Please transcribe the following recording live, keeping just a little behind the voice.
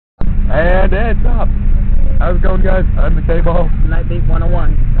And it's up. How's it going, guys? I'm the KBahl. Nightbeat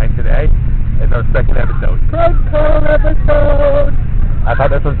 101. And today is our second episode. Prank episode! I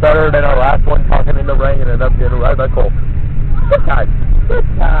thought this was better than our last one, talking in the rain, and ended up getting right by cold. Good time. Good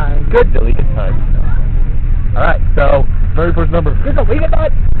time. Good deleted time. Alright, so, very first number. Did the lead it,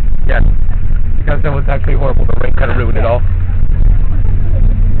 bud? Yes. Because that was actually horrible. The rain kind of ruined it all.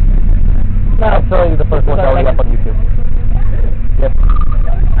 Now I'll show you the first one already up on YouTube. Yep.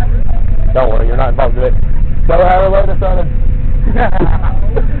 Don't worry, you're not involved with it. So have a load of sun.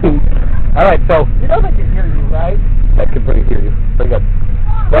 Alright, so. You know they can hear you, right? I can pretty hear you. Pretty good.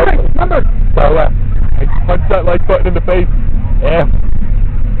 Alright, number. So, I punched that like button in the face. Yeah.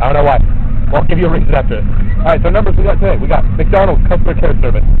 I don't know why. Well, I'll give you a reason after this. Alright, so numbers we got today. We got McDonald's customer care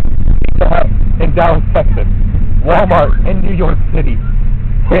service. Pizza Hut in Dallas, Texas. Walmart in New York City.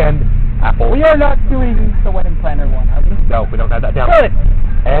 And Apple. We are not doing the wedding planner one, are we? No, we don't have that down. Good.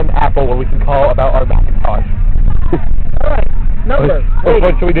 And Apple, where we can call about our Macintosh. Alright, number.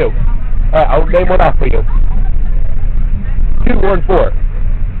 What should we do? Alright, I'll name one off for you. 214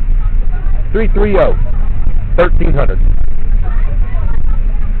 330 1300.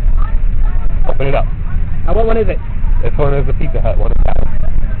 Open it up. What one is it? This one is the Pizza Hut one.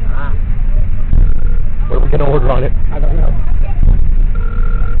 Ah. What are we going to order on it? I don't know.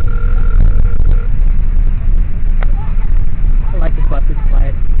 I like this bus. It's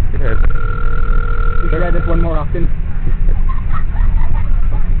quiet. It is. We should try this one more often.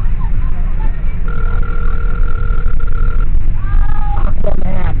 Oh,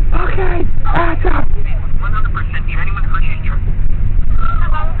 man. Okay. That's up. 100%. Did anyone hurt you?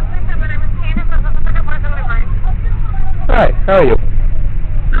 Hi, how are you?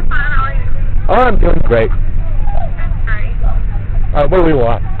 I'm fine. How are you? Oh, I'm doing great. That's great. Alright, what do we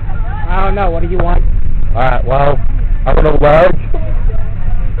want? I don't know. What do you want? Alright, well, I want a large.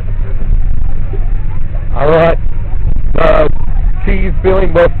 I want the cheese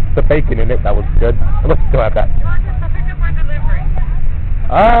filling with the bacon in it. That was good. Let's still have that. You want just a picture for delivery?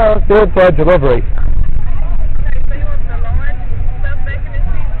 Let's do it for delivery. Okay, so you want the large stuffed bacon and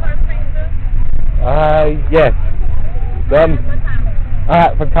cheese plus pizza? Yes. Then,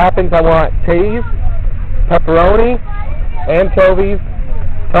 for toppings, I want cheese, pepperoni, anchovies,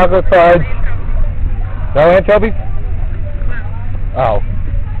 chocolate fudge. No anchovies? Oh.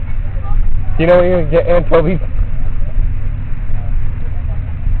 Do you know when you're going to get anchovies?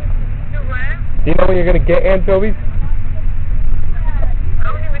 Do what? Do you know when you're going to get anchovies? I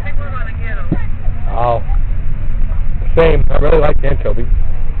don't even think we're going to get them. Oh. Same. I really like anchovies.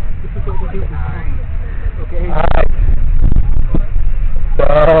 This is what we do. Okay. Alright. So,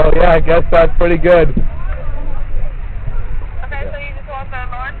 yeah, I guess that's pretty good. Okay, so you just want the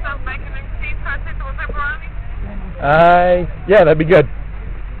large stuffed bacon and cheese plus pizza with pepperoni? Yeah, that'd be good.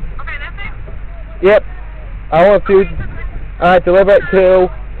 Okay, that's it? Yep. I want to deliver it to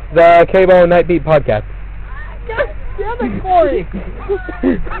the KBahl and Nightbeat podcast. Yes, damn it, Corey.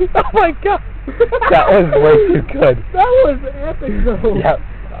 Oh my god. That was way too good. That was epic, though. Yeah.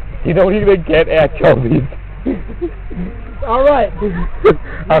 You know what you're going to get anchovies. All right.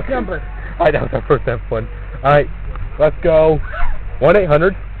 Next number. Alright, that was our first one. Alright, let's go. 1-800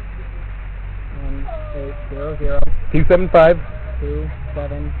 1800 275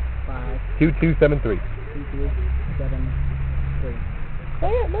 275 2273. 2273.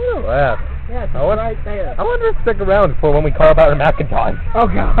 Say it, no. Yeah. Yes, it's right there. I want to stick around for when we call about our Macintosh. Oh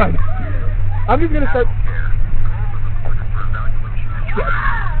God. I'm just gonna start. Yes.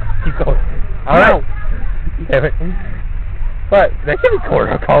 Keep going. Alright. Damn it. But they can record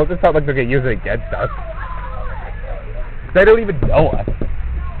our calls. It's not like they're going to use it against us. They don't even know us.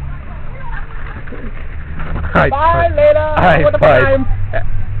 Alright. Bye later. Alright, What the bye. time?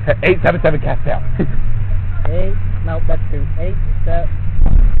 877 cast out. 8. No, that's 2. 8,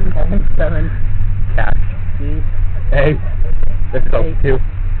 7. Cash. C. A. Let's go. 2.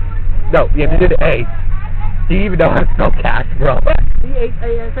 No, yeah, you did A. Do you even know how to spell cash, bro?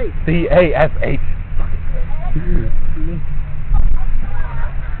 C-H-A-S-H. C-A-S-H.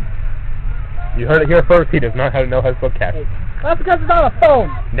 You heard it here first. He does not know how to spell cash. That's because it's on a phone.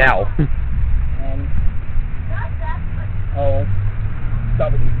 Now. N-O-W.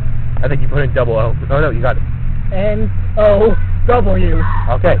 I think you put in double O. Oh, no, you got it. N-O-W.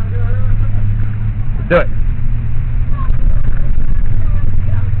 Okay. Let's do it.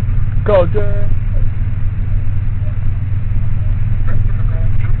 Go, Jack.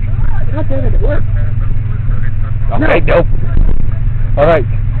 God damn it, it worked. Okay, nope. Alright.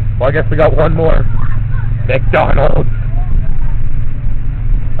 Well, I guess we got one more. McDonald's.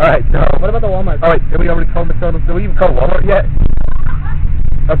 Alright, so. What about the Walmart? Alright, did we already call McDonald's? Did we even call Walmart yet?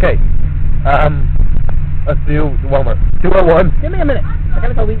 Okay. Let's do one more. 201. Give me a minute. I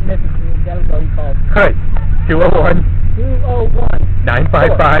gotta go eat Mrs. I gotta go eat calls. Alright. 201. 201.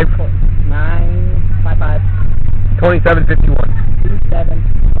 955. 955. 2751.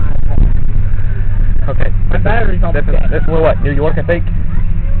 2755. Okay. My battery's almost dead. This is what? New York, I think?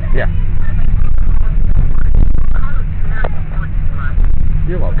 Yeah.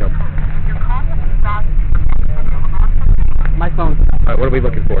 You're welcome. My phone. Alright, what are we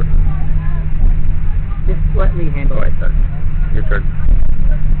looking for? Just let me handle it. Alright, then. Your turn.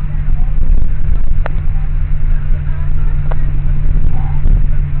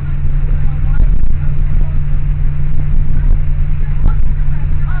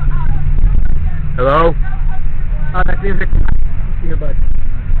 Hello? Oh, that's music. Here, bud.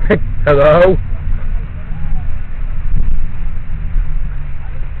 Hello?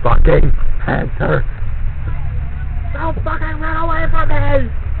 Fucking answer. Don't fucking run away from me!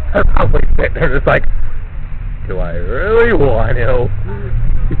 I'm probably sitting there just like, do I really want to?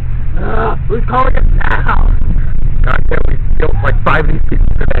 Who's calling us now? God damn, we killed like 5 of these people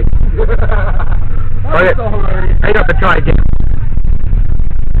today. That's so hilarious. Hang up and try again.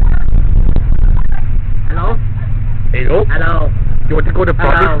 Hello? Hello? Hello? You want to go to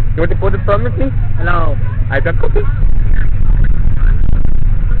Hello? pharmacy? You want to go to pharmacy? Hello? I got coffee.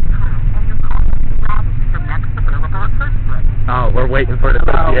 Oh, we're waiting for the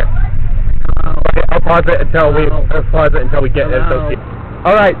associate. Okay, I'll pause it until we get an associate.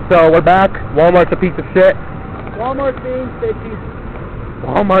 Alright, so we're back. Walmart's a piece of shit. Walmart being bitchy.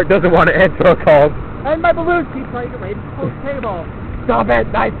 Walmart doesn't want to answer our calls. And my balloons keep trying to raid the KBahl. Stop it,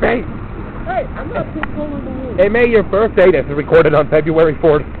 Nightbeat! Hey, I'm not controlling balloons. Hey, May, your birthday. This is recorded on February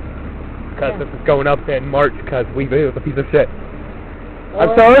 4th. Because this is going up in March because we video is a piece of shit.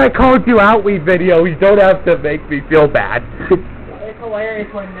 I'm sorry I called you out, we video. You don't have to make me feel bad. It's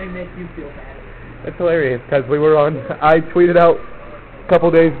hilarious when they make you feel bad. It's hilarious because we were on, I tweeted out a couple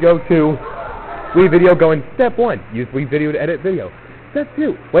days ago to we video going, step 1, use we video to edit video. Step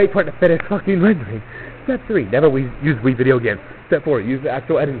 2, wait for it to finish fucking rendering. Step 3, never use we video again. Step 4, use the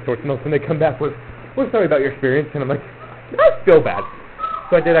actual editing source notes when they come back with, we're sorry about your experience. And I'm like, I feel bad.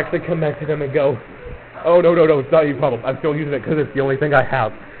 So I did actually come back to them and go, oh, no, it's not your problem. I'm still using it because it's the only thing I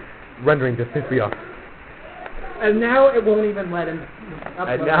have. Rendering just pissed me off. And now it won't even let him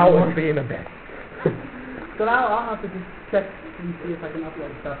upload. And now it's being a bitch. So now I'll have to just check and see if I can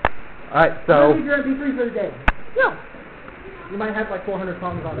upload stuff. Alright, How so... many your MP3 for the day? No. You might have like 400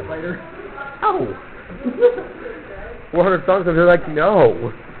 songs on it later. Oh! 400 songs and they're like,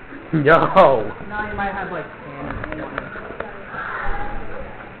 no. No. Now you might have like 10 or 20.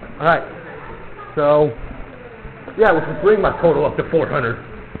 Alright. So... yeah, which will bring my total up to 400.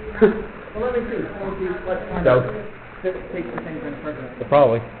 Well, let me see. What time So, it takes the thing to print it.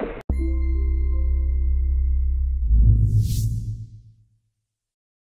 probably.